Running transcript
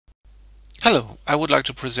Hello, I would like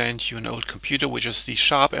to present you an old computer, which is the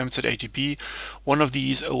Sharp MZ80B, one of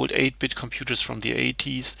these old 8-bit computers from the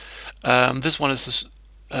 80s. This one is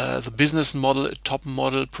the business model, top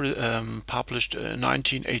model, published in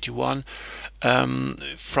 1981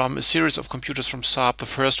 from a series of computers from Sharp. The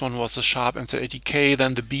first one was the Sharp MZ80K,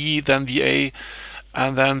 then the B, then the A,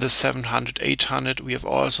 and then the 700, 800. We have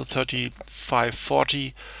also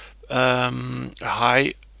 3540, a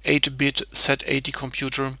high 8-bit Z80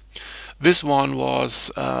 computer. This one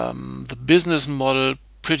was the business model,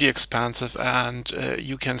 pretty expensive, and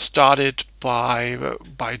you can start it by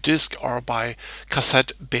disk or by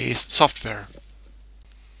cassette-based software.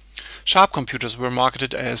 Sharp computers were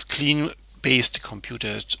marketed as clean based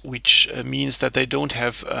computers, which means that they don't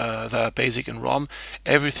have the BASIC and ROM.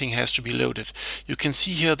 Everything has to be loaded. You can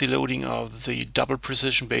see here the loading of the double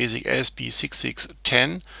precision BASIC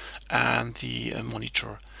ASP6610 and the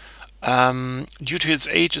monitor. Due to its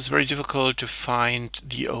age, it's very difficult to find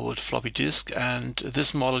the old floppy disk, and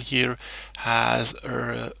this model here has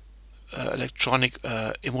a electronic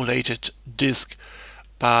emulated disk,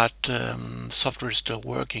 but software is still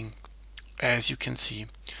working, as you can see.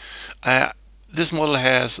 This model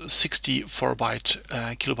has 64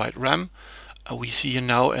 kilobyte RAM. We see here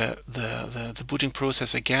now the booting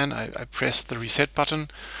process again. I press the reset button.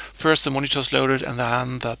 First the monitor is loaded, and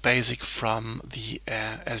then the BASIC from the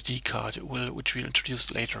SD card, which we'll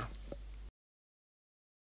introduce later.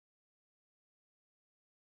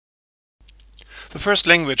 The first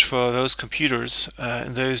language for those computers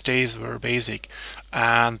in those days were BASIC,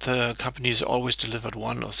 and the companies always delivered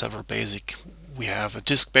one or several BASIC. We have a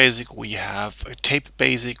disk BASIC, we have a tape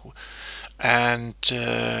BASIC, and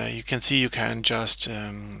you can see you can just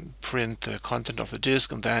print the content of the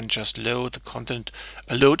disk and then just load the content,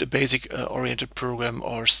 load a BASIC oriented program,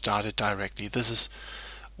 or start it directly. This is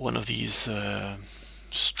one of these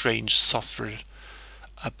strange software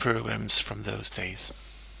programs from those days.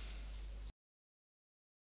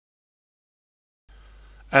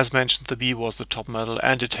 As mentioned, the B was the top model,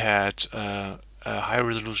 and it had a high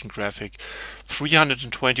resolution graphic,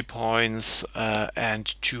 320 points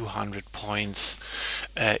and 200 points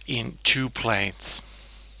in 2 planes.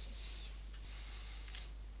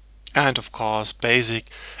 And of course BASIC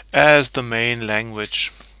as the main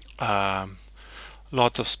language,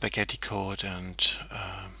 lots of spaghetti code and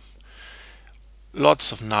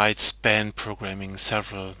lots of nights spent programming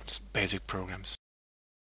several BASIC programs.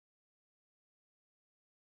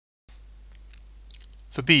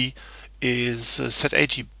 The B is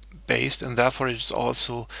Z80 based, and therefore it is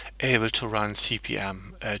also able to run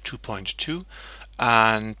CPM 2.2.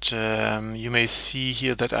 And you may see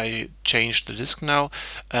here that I changed the disk now.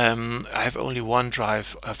 I have only one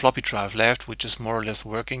drive, a floppy drive left, which is more or less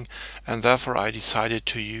working, and therefore I decided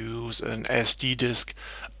to use an SD disk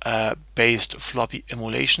based floppy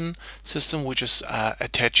emulation system, which is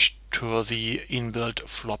attached to the inbuilt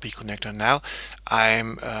floppy connector. Now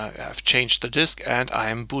I've changed the disk, and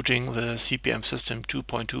I'm booting the CPM system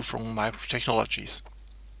 2.2 from Micro Technologies.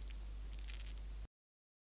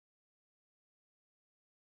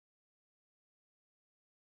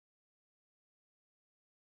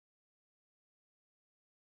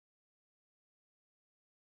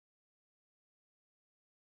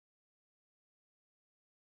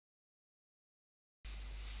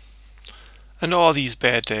 And all these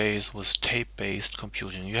bad days was tape-based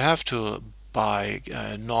computing. You have to buy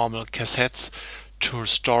normal cassettes to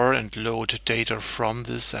store and load data from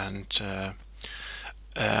this, and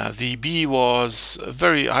the B was a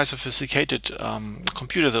very high sophisticated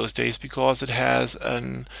computer those days, because it has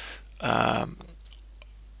an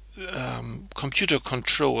computer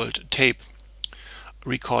controlled tape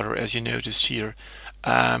recorder, as you noticed here.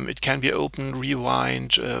 It can be open,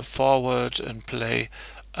 rewind, forward and play,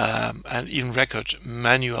 and even record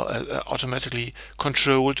manual, automatically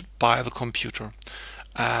controlled by the computer.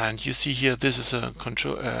 And you see here, this is a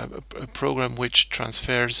program which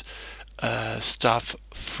transfers stuff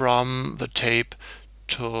from the tape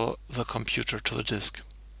to the computer, to the disk.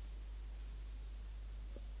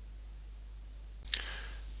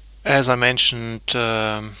 As I mentioned,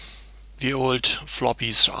 the old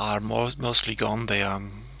floppies are mostly gone. They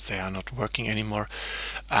are not working anymore,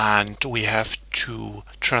 and we have to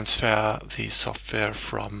transfer the software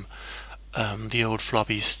from the old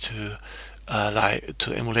floppies to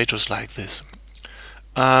emulators like this.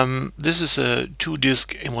 This is a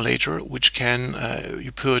 2-disk emulator, which can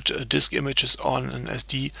you put disk images on an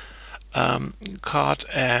SD card,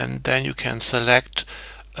 and then you can select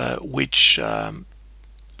which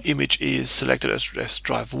image is selected as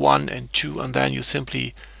drive 1 and 2, and then you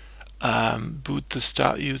simply boot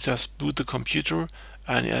the you just boot the computer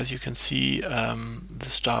and as you can see, the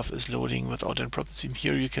stuff is loading without any problems. Even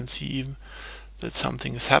here you can see even that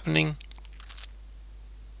something is happening.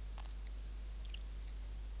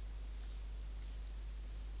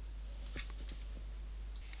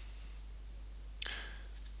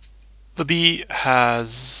 The B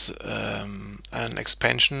has an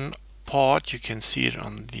expansion port. You can see it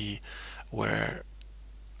on the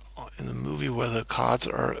in the movie where the cards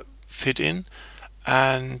are fit in,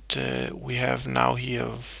 and we have now here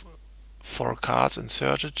 4 cards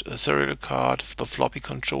inserted: a serial card, the floppy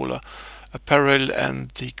controller, a parallel,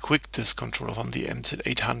 and the quick disk controller from the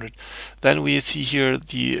MZ800. Then we see here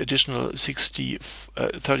the additional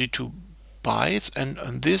 32 bytes,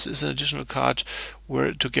 and this is an additional card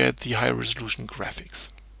where to get the high resolution graphics.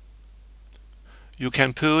 You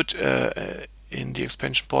can put in the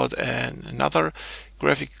expansion port another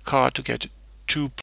graphic card to get 2